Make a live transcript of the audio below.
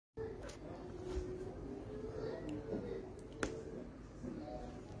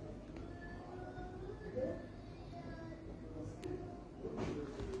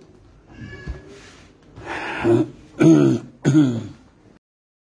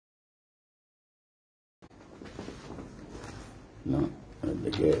Non,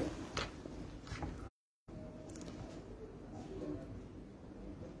 perché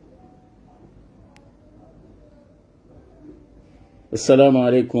Assalamu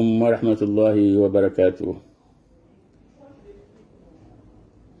alaikum wa rahmatullahi wa barakatuh.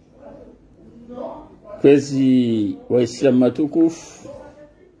 Kwezi Waislamu matukufu,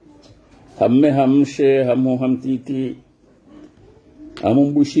 hamme hamshe hamu hamtiti,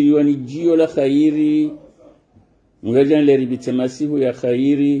 hamumbushiriwa ni jio la khairi, mgajan le ribite masihu ya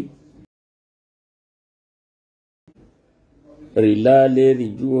khairi, rilale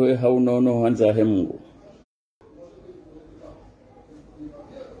rijuhe haunono hanza hemungu.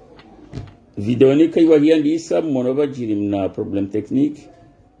 Video ni kai wahiandi isa monoba jirim na problem technique.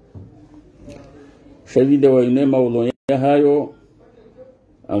 Cha video wa ine maulon ya hayo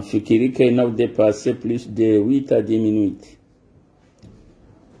amfikiri kai na dépasser plus de 8 à 10 minutes.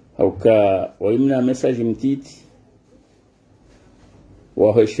 Hauka wa imna message mtiti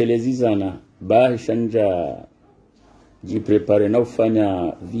wa hoshelezi zana ba shanja ji prepare na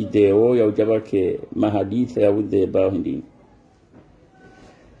ufanya video ya ujabake mahadithi ya ude ba hindi.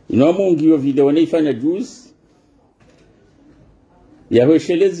 Inomungi yo video naifanya juzi ya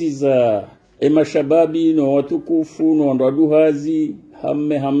hoshelezi za mashababi no watukufu no ndoduhazi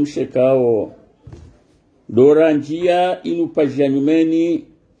hamme hamshe kao dora njia inupajia nyumeni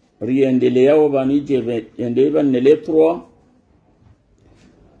riendeleao banije endeva nele 3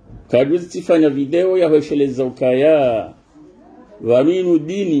 kaduzi tifanya video ya hoshelezi za ukaya waminu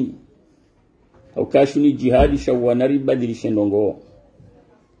dini haukashuni jihadi shawanari badilishe ndongo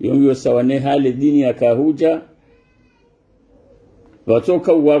yongiyo sawane hale dini ya kahuja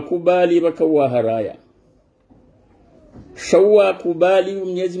watoka wakubali wakawa haraya shawa kubali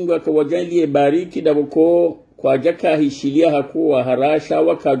Mwenyezi Mungu akawajalie bariki daboko kwa jaka hishilia hakuwa harasha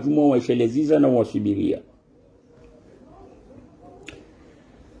wakajuma washeleziza na wasubiria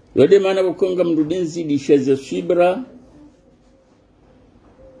yode maana bukonga mrudinzi disheze subra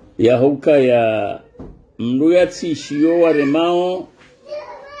ya huka ya mruyatsi shiyo waremao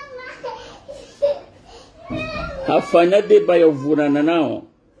hafanya deba ya uvurana nao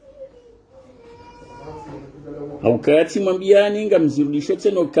haukayati mwambiani nga mzirudisho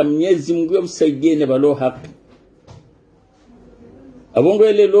teno kamnyezi Mungu ya msaidie balo haki abongo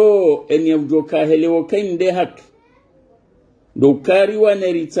elelo eni ujoka helewo kainde haki ndokari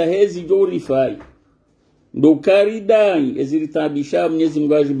wanerita hezi jorifai ndokari dai eziritabisha Mwenyezi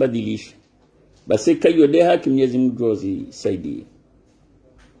Mungu ajibadilisha basi kayode haki Mwenyezi Mungu jozi saidie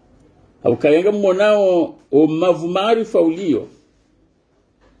haukayanga mmonao o mavumari faulio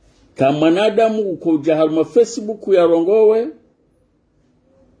kama nadamu ukoja haruma Facebook ya rongowe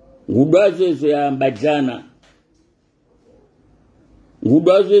ngudazezo ya mbajana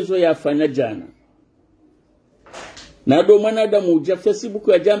ngudazezo ya fanya jana nado manadamu uja Facebook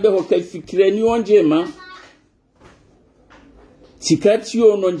ya jambe hokaifikireni onjema tikati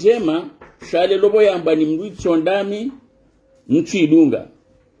ono njema shale lobo yamba ni mruicho ndami mtu idunga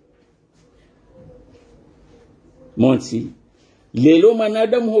Monsi lelo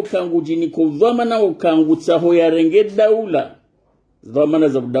manadamu hokangu jini kuzama na hokangu tsaho ya renge daula zamana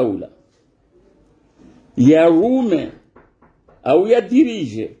za daula ya rume au ya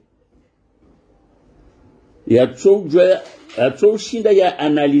dirige ya shinda ya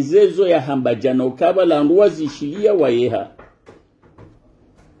analizezo ya hambajana ukaba la nduwa zishilia wa yeha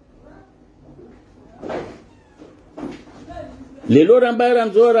lelo rambara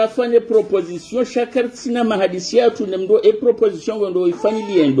nzora afanye proposition shakartina mahadisi yatu nemdo proposition ndo ifanye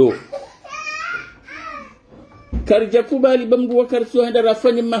liendo karja kubali bamdu wakartio henda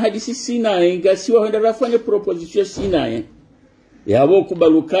rafanye mahadisi sina ngasiwa henda rafanye proposition sina yabo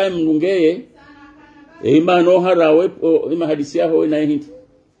kubaluka mndungeye imano harawe mahadisi yaho na hindi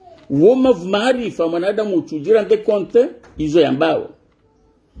woma maarifa mwanadamu tujira nde konte izo yambao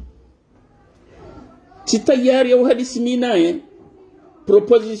titayari ya hadisi minaye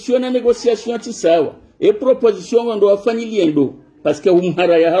proposition na négociation tisawa proposition ndo afanye liendo parce que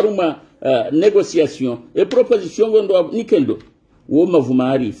umhara ya haruma négociation proposition ndo nikendo wo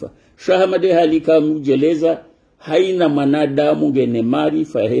maarifa shahamade halika mujeleza haina manadamu ngene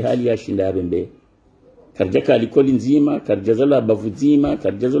maarifa hali ya shinda bembe karjaka alikoli nzima karjazala bavuzima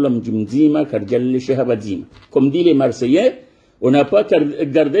karjazala mjimzima karjale shahaba zima comme dit les Marseillais on n'a pas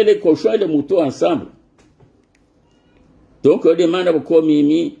gardé les cochons et les moutons ensemble. Donc on demande kwa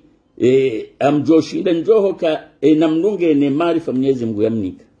mimi amjoshinda njohoka namnunge ne maarifa Mwenyezi Mungu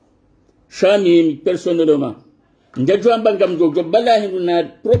yamnika shami personnellement njajwa mbanga mdogo bala hindu na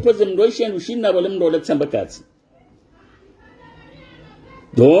propose mdoisha hindu shina wale mdola tsamba katsi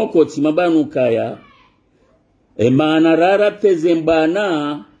donc otimabanu kaya emana rara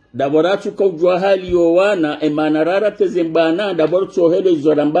tezembana dabora tukajwa hali yowana emana rara tezembana dabora tsohelo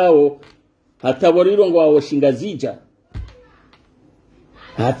zorambao hata boriro ngo awashingazija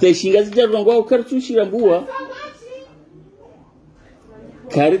hata shingazija ngo kartushirambuwa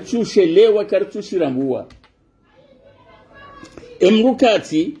kartushelewa kartushirambuwa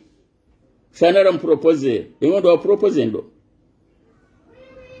emrukati sanara mpropose engo do propose ndo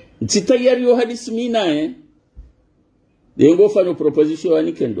ntitayari yo hadisi mina dengo fano proposition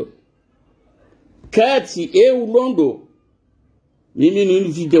anikendo kati ulondo mimi ni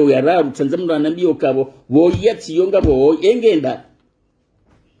video ya raru tanzamno anambio kabo boyati yonga bo engenda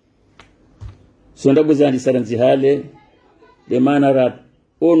sonda buzani saranzi hale de manara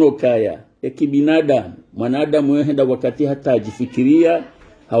ono kaya ekibinadamu mwanadamu yenda wakati hata ajifikiria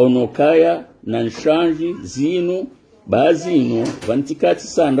haono kaya na nshanji zinu bazinu vantikati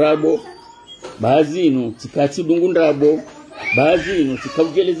sandrabo bazinu tikati dungundrabo bazinu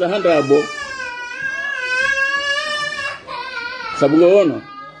tikaujeleza handrabo sabugono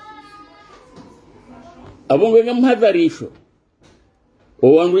abongo ngamhadharisho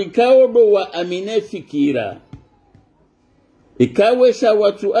owanrikao do wa amine fikira ikawesha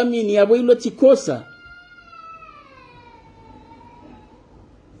watu amini yabo ilo tikosa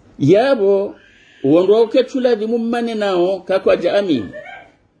yabo uondoa uketula dhimu mmane nao kakwa jaamini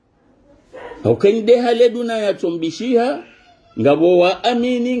haukende hale duna ya tombishiha ngabo wa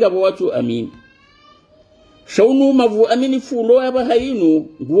amini ngabo watu amini shaunu mavu amini fulo yaba hainu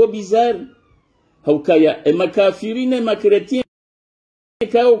nguo bizari haukaya emakafirine makretini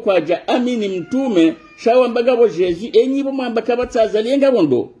kao kwa jaamini mtume shawa mbagabo jesu enyibo mwambaka batazali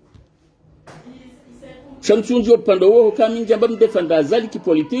ngabondo shamtunjo pando wo kaminja bamdefanda azali ki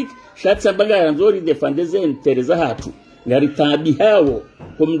politique shatsa mbanga yanzori defendeze intereza hatu ngari tabi hawo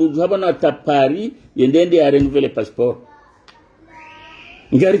komnduju habana tapari yendende ya renouveler passeport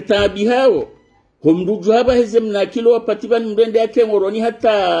ngari tabi hawo komnduju haba hezemna kilo patiban mrende yake moroni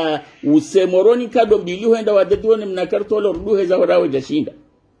hata usemoroni kado mbili huenda wadedone mnakartolo rudu heza warawe jashinda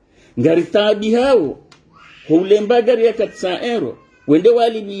ngari tabi hawo hulemba gari ya 400 euro wende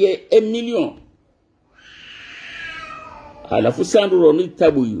wali biye 1 million alafu sanduro ni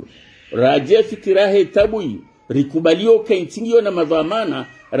tabuyo raje fikirahe tabuyo rikubalio kaintingio na madhamana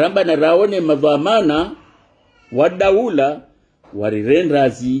ramba na raone madhamana wadaula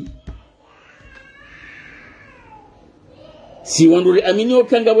warirendrazi si wanduri aminio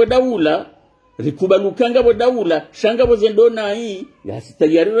kanga wadaula rikubalu kanga wadaula shanga wazendona hii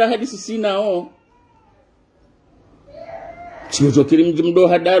yasitayarira hadisi sinao chiuzo kirimjimdo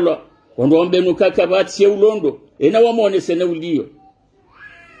hadalwa wando wambenu kaka bati ya ulondo ena wamone sene ulio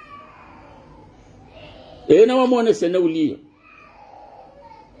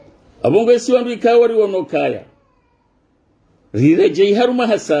abongo esi wandu ikawari wonokaya rireje haruma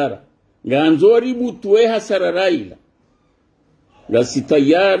hasara nganzori butwe hasara raila la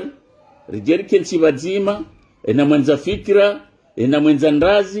sitayar rijeri kensi bazima ena mwenza fikra ena mwenza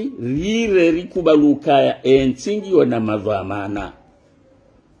ndazi rire rikubalukaya entsingi wana madhamana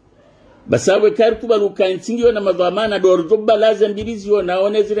basawe kari kubaluka entsingi wana madhamana dorjo balaze mbirizi wana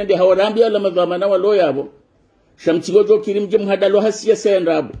onezire ndi hawarambi ala madhamana walo yabo shamtigojo kirimje mhadalo hasiya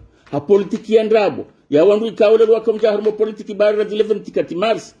sendrabo ha politiki yandrabo ya wandu ikawle wakamja harmo politiki barra 11 tikati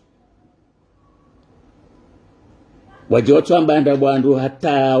mars wajoto ambanda bwandu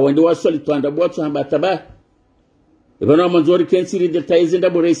hata wende waswali twanda bwatu hamba taba ibana manzori kensiri de taizinda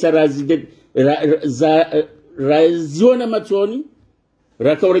boreisa razi de raziona matoni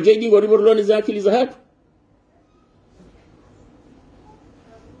rakaurejegi ngori borloni zakili za hatu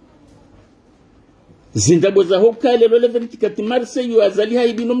zindabo za hokale lole ventikati Marseille yu azali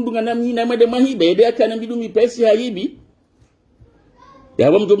haibi nomdunga na mnina mwede mahibe ede akana mbidumi pesi haibi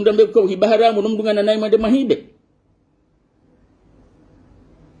yawa mjomdambe kwa hibaharamu nomdunga na mwede mahibe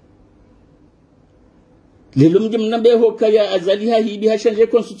lelo mjomdambe hokaya azali haibi hashanje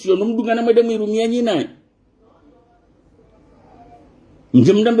constitution nomdunga na mwede mwirumia nyina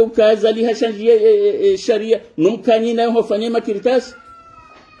mjomdambe ukazali hashanje sharia nomkanyi na hofanye makiritasi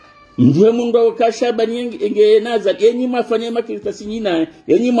ndiye mundu wa Chabane nge nazali yenyi mafanye makiritasi nyina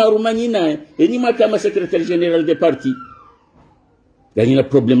yenyi maruma nyina yenyi kama secrétaire général de parti yani na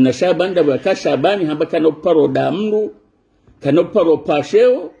problem na Chabane da ka Chabane hamba kana paro damru kana paro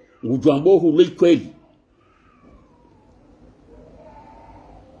pasheo ngujambo hulu kweli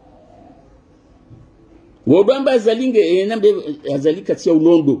wobamba zalinge nambe azalika tia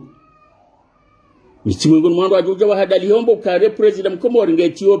ulondo Michimungu mwando ajuja wa hadali hombo kare président Comores nge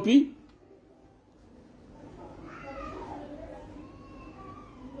Ethiopia.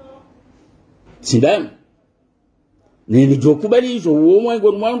 Sindam. Nini jokubali hizo uo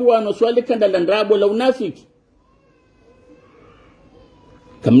mwandu wano swale kandala ndrabo la unafiki.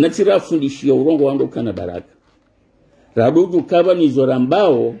 Kamnatira fundishia urongo wangu kana baraka. Radudu kaba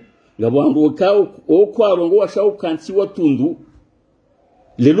nizorambao ngabandu wakao okwa rongo washau kansi watundu.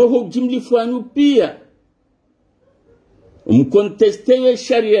 Lelo ho jimli fuanu pia. Mkonteste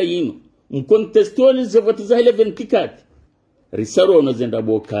sharia yino. Mkonteste le zevatiza hele 24. Risaro no zenda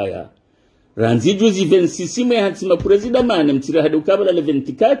bokaya. Ranzi juzi 26 mwe hatima prezida mane mtira hadu kabala le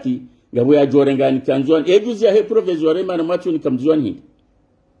 24 ngabo ya jorengani kanzwani juzi ya he provisoire mana mwacho ni kamzwani hindi.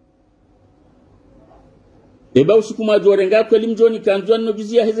 Eba usikuma jorenga kweli mjoni kanzwani no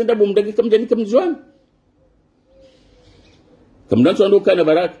juzi ya he zenda bomdagi kamjani kamzwani. Kamdanso ndo kana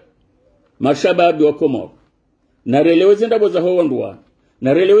baraka. Mashababi wa Comores. Na relewe zenda boza ho wanduwa.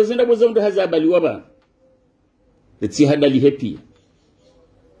 Na relewe zenda boza ndo hazabali waba. Letsi hadali happy.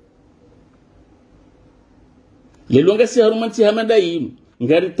 Lelonga si harumanti hamanda inu.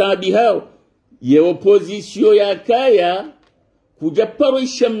 Ngari tabi hao. Ye opozisyon ya kaya. Kuja paro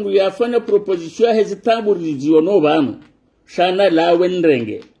ishamnu ya fanya proposisyon ya hezi tabu riziono banu. Shana lawe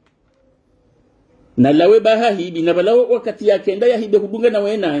nrenge. Na lawe baha hibi. Na balawe wakati ya kenda ya hibe hudunga na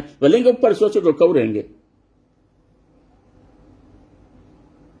wena. Walenga uparisocho joka urenge.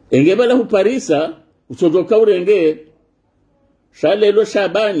 Enge bala huparisa. Uchojoka urenge. Shalelo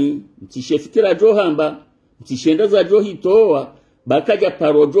Chabane. Mtishefikira johamba. Mtishenda za johi toa, bakaja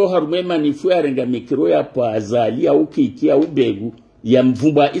parojo harume manifu ya renga mikiro ya paazali ya ukiki ya ubegu ya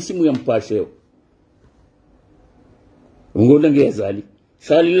mvumba isimu ya mpasheo. Ungondange ya zali.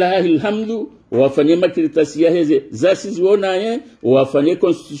 Shalilahi ilhamdu, wafanye makiritasi ya heze zasizi wonaye, wafanye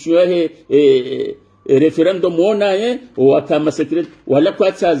konstitusyon ya referendum wonaye, wakama sekret, wala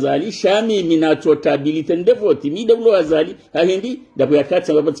kwa tazali, shami minatotabilite ndevoti, midewlo azali, hahendi, dabu ya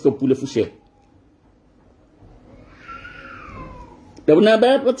kati wabatika pule fusheo. Dabuna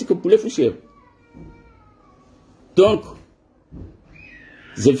ba patiko pule fusheo. Donc,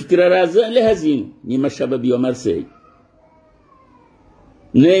 zefikira raza le hazinu ni mashababi wa Marseille.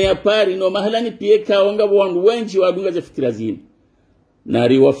 Ne ya pari no mahalani pie kaonga wangu wenji wadunga zefikira zinu. Na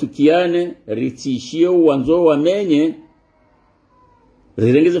riwafikiane, ritishie wanzo wa menye,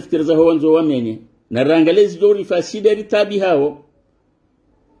 rirengeze fikira za wanzo wa menye. Na rangalezi jori faside ritabi hao.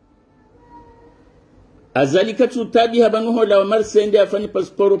 Azali katu tabi habanuho la wa Marseille afani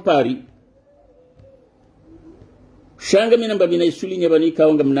pasiporo pari. Shanga minamba bina isuli nyabani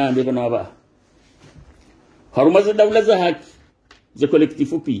kaonga mnaambe bana waba. Harumaza dawla za haki za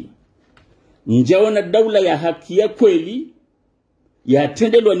kolektifu pia. Njaona dawla ya haki ya kweli, ya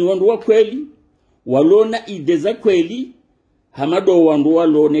tendelwa ni wandu wa kweli, walona ideza kweli, hamado wandu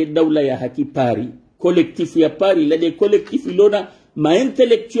walone dawla ya haki pari. Kolektifu ya pari, lade kolektifu ilona ma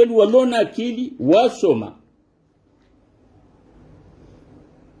intellectuel walona akili wasoma.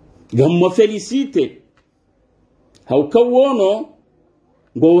 Gamma felicite. Haukawono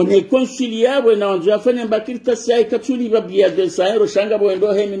ngone konsiliabwe na wanzu afanya mbakirita siya ikachuli babia de saero shanga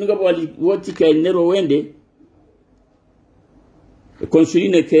boendo hemi nga wali wotika enero wende.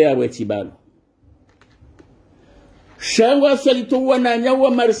 Konsuline kea wetibalo. Shangwa salitowa na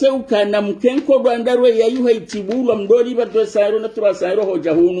nyawa Marseille ukana mkenko bandarwe ya yuha itibulu mdoli badwe saero na tura saero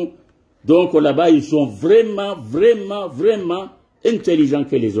hoja hunu. Donc là-bas ils sont vraiment intelligents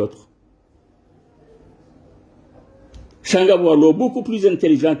que les autres. Shangabwalo beaucoup plus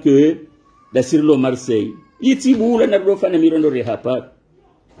intelligent que eux, d'Assirlo Marseille. Itibula na rofana mirondo rehapa.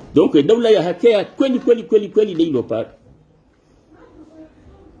 Donc dawla ya hakea kweli deilo par.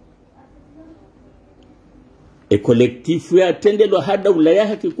 E collectif ya tendelo hada ulaya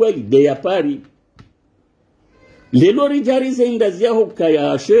haki kweli de ya pari. Lelo rijari za indazi ya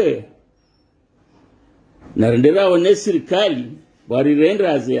hukaya ashe. Narendera wane sirikali. Wari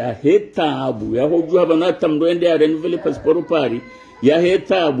rendraze ya hetabu ya hojua banata mdoende ya renuvele pasiporo pari ya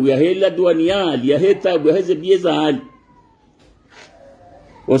hetabu ya hela duaniali ya hetabu ya heze bieza hali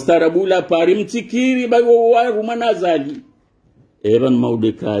wastarabula pari mtikiri bago wa rumana zali eban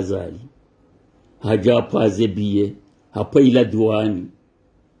maudeka azali haja paze biye hapa ila duani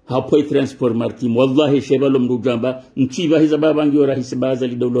hapa transport maritim wallahi shebalo mdujamba mchiba hiza babangi ora hisibaza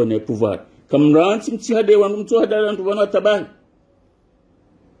li dawlone pouvoir kamranti mtihade wandu mtuhada wandu wana tabani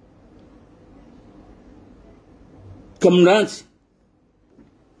kamranti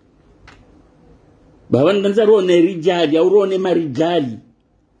bawan ndanza rone rijali au rone marijali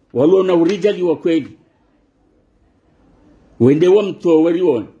walona urijali wa kweli wende wa mto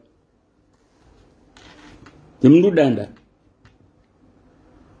waliona temndu danda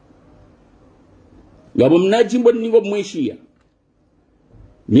ngabo mnajimbo ningo mwishia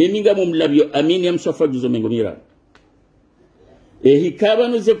mimi ngamo mlabyo amini ya msofa juzo mengo mira hikaba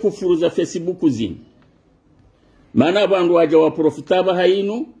nuze kufuruza Facebook zini mana bandu waja wa profitaba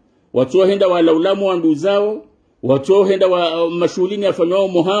hainu watu henda wala ulamu wandu zao watu henda wa mashulini afanyao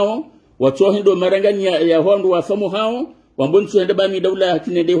mohao watu henda marangani ya hondu wafamu hao wambonsu henda bami daula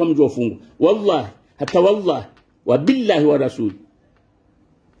hakinende wa mjofungu wallahi hata wallahi wa billahi wa rasul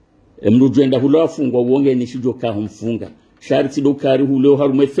mrujenda hula fungwa uonge nishijo ka humfunga sharti dokari hulo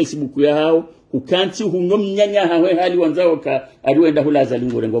harume Facebook ya hao ukanti hunyo mnyanya hawe hali wanzao ka aliwenda hula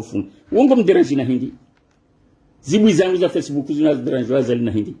zalingo rengo funga uongo mderanji na hindi zibu zangu za Facebook zinazideranji wa zali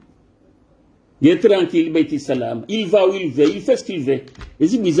na hindi il est tranquille baiti salam il va où il veut il fait ce qu'il veut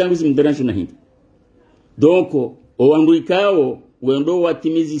zibu zangu zimderanji na hindi donc o wandu ikao wendo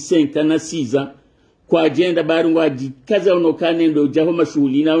watimizi 5 na 6 kwa agenda barungwa jikaza onokane ndo jaho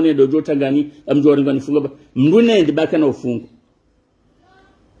mashuli na one ndo jota gani amjori ngani funga mndunende baka na ufungwa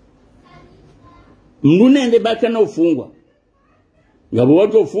mndunende baka na ufungwa ngabo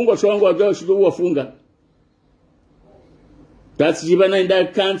wajo ufungwa shwangu wajo shido wafunga tasi jibana inda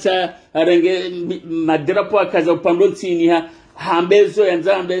kansa arenge madrapo akaza upando tsini ha hambezo ya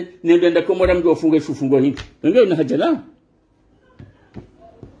nzambe nendo enda komora mjo ufunga shufungo hivi ngeo na hajala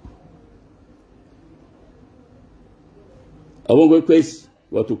awongo kwesi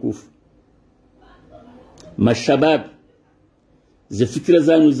watukufu mashabab ze fikra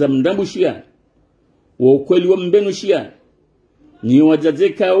zanu za mndambushia wa ukweli wa mbenushia ni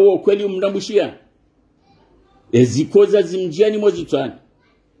wajazeka wa ukweli mndambushia ezikoza zimjiani mozitwana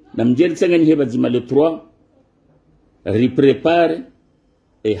na mjeri tsangani heba zimale 3 reprepare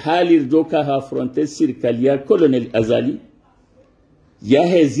e hali rjoka ha fronte sirkalia colonel Azali ya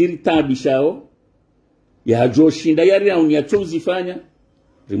heziri tabishao ya joshinda yari na unia tuzifanya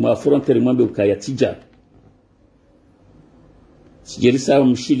rimwa fronte rimwambe ukaya tija sijeri sawa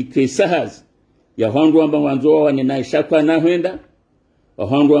mshilike sahaz ya hondu amba wanzo wanenaisha kwa nahwenda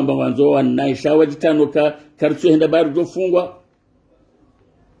hondu amba wanzo wanenaisha wajitanoka kartu henda baru jofungwa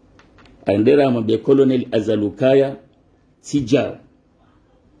aendera ambe colonel Azalukaya tija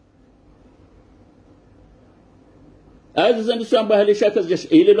azu zandu shamba hali shaka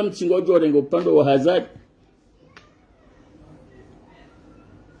ile la mtingo jorengo upando wa hazard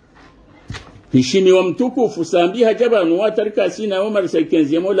hishimi wa mtukufu sambi hajaba nuwa tarika sina Omar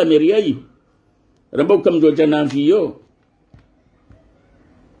Saikenzi ya mola meriayi ramba ukamjoja na mfiyo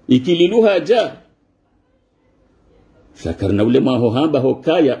ikililu haja shakarna ule maho hamba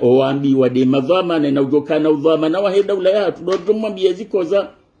hokaya oambi wade madhamana na ujokana udhamana wa heda ulaya tudojumma biyezi koza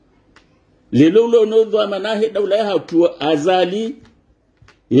lelo ulo no dhamana heda ulaya tu Azali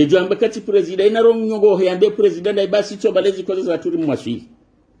yejamba kati president ina rongo heyande president ay basi chobalezi koza za turi mwaswi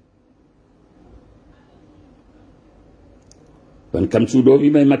ban kamsudo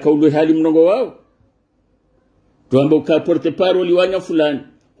bima makaulu hali mnogo wao tuamba ukaporte paroli wanya fulani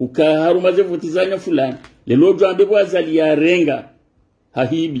ukaharumaze votizanya fulani lelo jambe Azali ya renga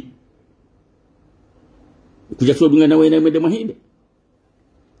hahibi kuja sobinga na wena mwede mahibe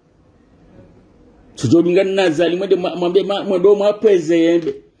tujobinga na Azali mwede mwede mwapeze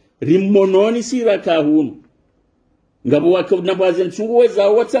yembe rimononi siraka hunu ngabo wakabunabaze nchungu weza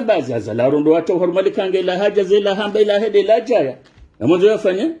watsambaza Azali arondo watu horumali kange la haja zela hamba ila hede la jaya namonzo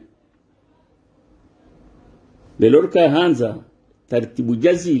yafanya lelorka hanza tartibu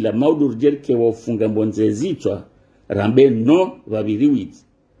jazila maudur jerke wafunga mbonze zitwa rambe no babiriwit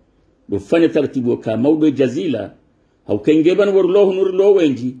dufanya tartibu ka maudur jazila haukengeba no worlo nurlo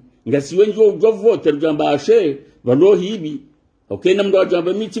wenji ngasi wenji wo voter jamba ashe balo hibi haukena mdo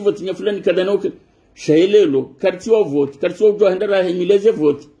jamba miti vote nya fulani kadanoke shailelo karti wa vote karti wa handara himileze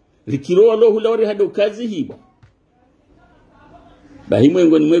vote likiro walo hulawri hado kazi hiba bahimwe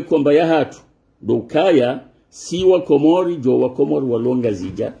ngoni mwe komba ya hatu dokaya si wa Komori jo wa Komori walonga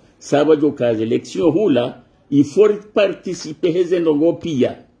zija saba jo kazi election hula il faut participer hezendongo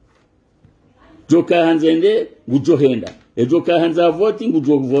pia joka hanzende ngujo henda joka hanza vote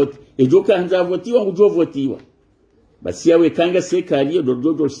ngujo vote joka hanza votiwa ngujo votiwa basi yawe kanga sekali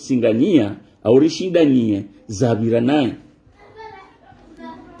dododo singania au rishindanie zabira naye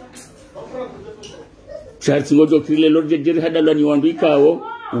charti ngojo krile lorje jeri hadalo ni wandu ikao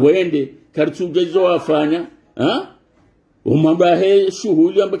wende kartu jezo wafanya umamba he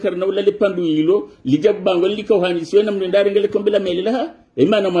shughuli ambakar na ulale pandu hilo lijab bango likawhani siwe na mndare ngele kombela melila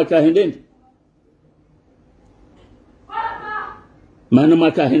imana makahende mana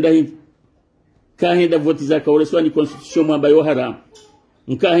makahenda hindi kahenda voti za kaule swani constitution mwamba yo haram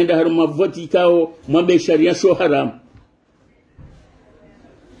nkahenda haruma voti kao mwambe sharia sho haram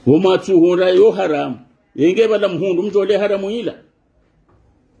woma tuhura yo haram yenge bala mhundu mjole haramu ila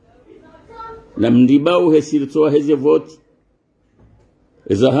lamdibao hesirto heze voti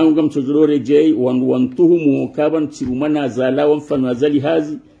eza hanga mtujulore jay wantuhumu kaban tirumana zala wamfano azali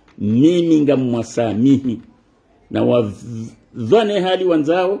hazi mimi ngamwasamihi na wadhane hali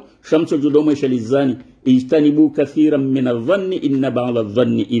wanzao shamso judomo shalizani ijtanibu kathiran min adh-dhanni inna ba'da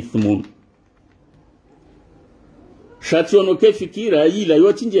adh-dhanni ithmun. Shationo ke fikira ila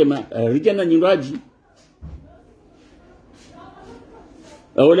yoti njema rijana nyiraji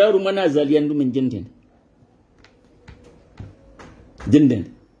awla rumana zaliyandu min jenden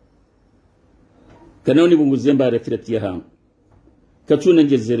kanoni bungu zemba retreti ya ham katuna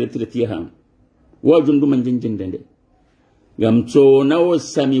nje retreti ya ham wajundu man jendende gamcho nao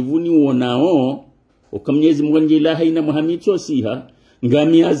samivuni wonao ukamnyezi Mungu ilaha ina muhamito siha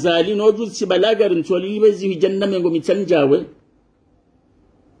ngami azali noju sibalaga ntwali bezi janna mengo mitsanjawe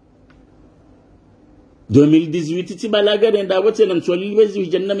 2018 sibalaga renda wote na ntwali bezi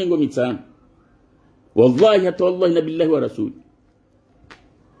janna mengo mitsan wallahi hata wallahi nabillahi wa rasul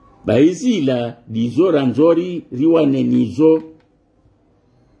baizila dizo ranzori riwane nizo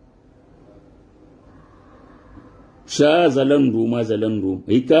sha zalandu ma zalandu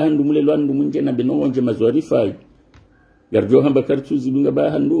ika handu mule lwandu munje na beno wonje mazwari fai garjo hamba kartu zibinga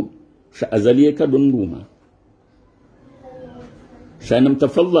ba handu sha azaliye ka donduma sha nam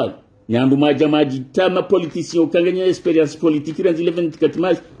tafallal nyandu ma jamaji tama politicien kanganya experience politique ranzi 24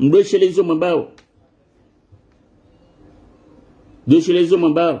 mas mdoshelezo mambao doshelezo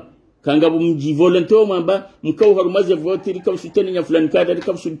mambao kanga bumji volontaire mamba mkau harumaze vote rikau suteni nya fulani kada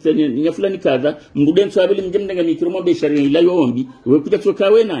rikau suteni nya fulani kada mduden swabili mjemnga mikiroma be sharia ila yombi we kuja tsoka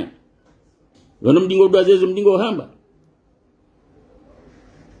we naye wana mdingo dwazezo mdingo hamba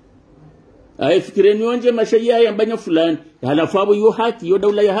ay fikireni onje mashaya yambanya fulani halafu yo haki yo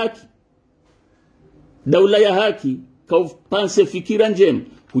daula ya haki kau panse fikira njem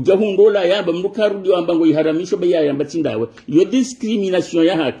kuja hundola yamba mdukarudi wamba ngo iharamisho be yamba tindawe yo discrimination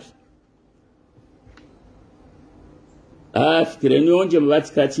ya haki fikireni onje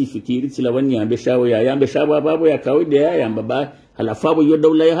mbati kati fikiri tilawani yambe shawo ya yambe shawo ababo ya kawaida ya yamba ba halafu yo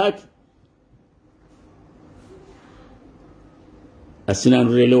daula ya haki asina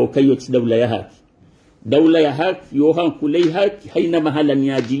nurelewa kayo daula ya haki yo hankulei haki haina mahala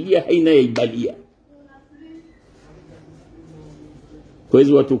niajilia haina yaibalia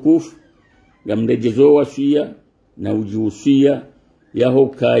kwezi watukufu gamrejezo wa shia na ujiusia ya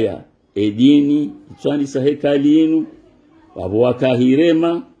hokaya edini itwani sahekali yenu wabo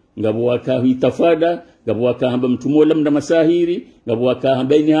wakahirema ngabo wakahitafada ngabo wakahamba mtumola mna masahiri ngabo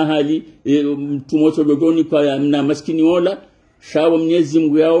wakahamba ini hali mtumoto dodoni kwa mna maskini wala shawa mnyezi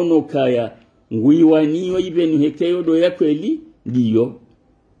Mungu yaono kaya nguiwaniwa ibenu hekeyo do ya kweli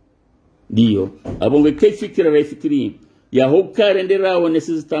ndiyo abonge kefikira refikiri ya hokare nderawo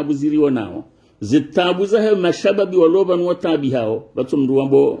nesizitabu ziriwo nao zitabu za mashababi waloba nwatabi hao batumdu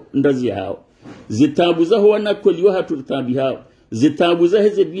wambo ndazi hao zitabu za wana koliwa hatutabi hao zitabu za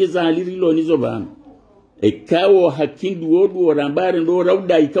hezebie za halirilo nizo bana ekawo hakindu wodu warambare ndo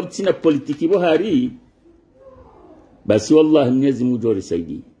rauda ikabtina politiki bohari basi wallahi Mwenyezi Mungu jori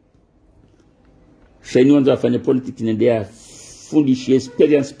saidi shaini wanza afanye politique nendea fundishi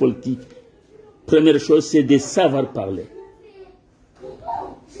expérience politique. Première chose c'est de savoir parler.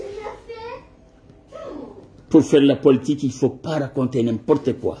 Pour faire la politique, il ne faut pas raconter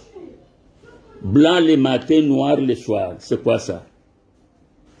n'importe quoi. Blanc le matin, noir le soir. C'est quoi ça?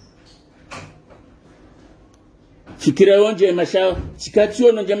 Fikira wonje masha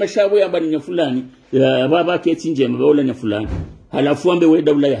sikatio nje masha we ambani nya fulani baba keti nje mbaola nya fulani halafu ambe we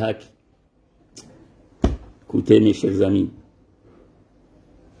daula ya haki kuteni chers amis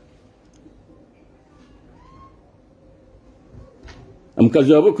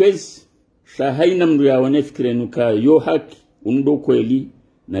amkazo abo kwezi shahaina mndu ya wanefikire nuka yo haki undo kweli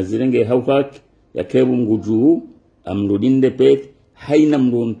na zirenge haki ya kebu mguju amrudinde pet haina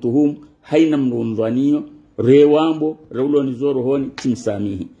mndu ntuhum haina mndu ndwanio rewambo raulo nizoro honi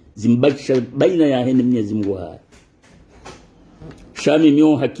timsamihi zimbakisha baina ya hene Mwenyezi Mungu haya shami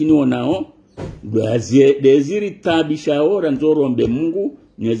mio hakini wanao deziri tabisha ora nzoro mbe Mungu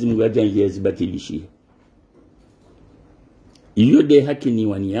Mwenyezi Mungu ajanje zibatilishia iyo de hakini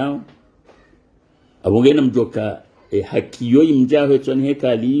wani yao abongena mjoka haki yo imjaho etwani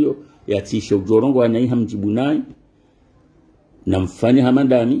hekali iyo yatisha ujorongo wanai hamjibunai na mfani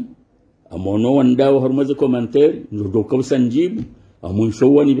hamandani amono wandao harumaze commentaire ndodo kabsanjibu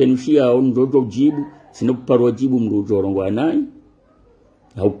amunsho wani benushia au ndodo jibu sino paro jibu mdojorongo anai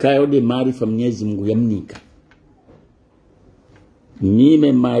haukayo de maarifa Mwenyezi Mungu yamnika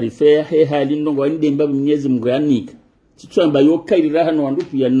nime maarifa ya he hali ndongo ande mbabu Mwenyezi Mungu yamnika titwamba yokairira hano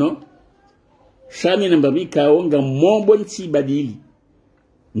wandupu yano shami na mbabika onga mombo nti badili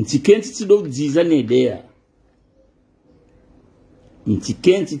ntikenti tido jiza nedea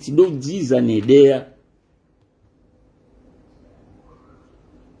ntikenti tido jiza nedea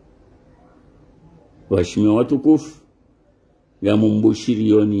waheshimiwa watukufu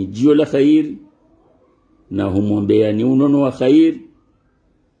gamumbushirioni jio la khairi na humwombeani unono wa khairi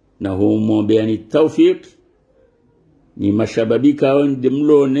na humwombeani tawfiq ni mashababika onde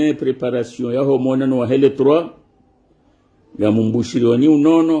mlone preparation ya homonano wa hele 3 gamumbushirioni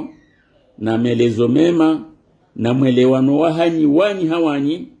unono na melezo mema na mwelewano wa hanyi wani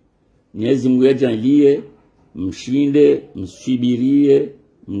hawanyi Mwenyezi Mungu yajalie mshinde msubirie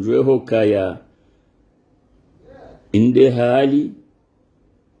mjweho kaya inde hali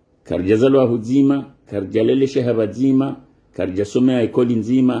karjazalwa huzima karjalele shahabazima karjasomea ekoli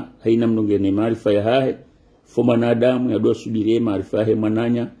nzima haina mnongene maarifa ya hahe fo manadamu ya do subirie maarifa ya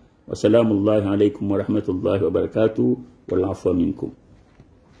mananya. Wassalamu alaikum wa rahmatullahi wa barakatuh wal afwa minkum.